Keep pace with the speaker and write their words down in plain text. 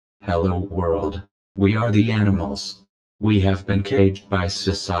Hello world. We are the animals. We have been caged by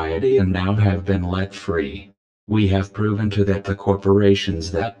society and now have been let free. We have proven to that the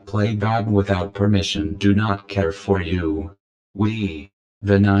corporations that play God without permission do not care for you. We,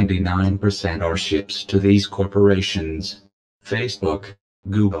 the 99%, are ships to these corporations. Facebook,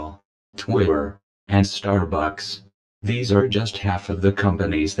 Google, Twitter, and Starbucks. These are just half of the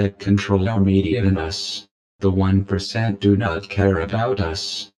companies that control our media and us. The 1% do not care about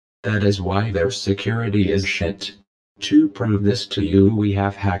us. That is why their security is shit. To prove this to you, we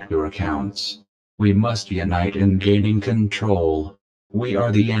have hacked your accounts. We must unite in gaining control. We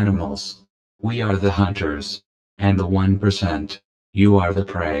are the animals. We are the hunters. And the 1%. You are the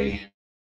prey.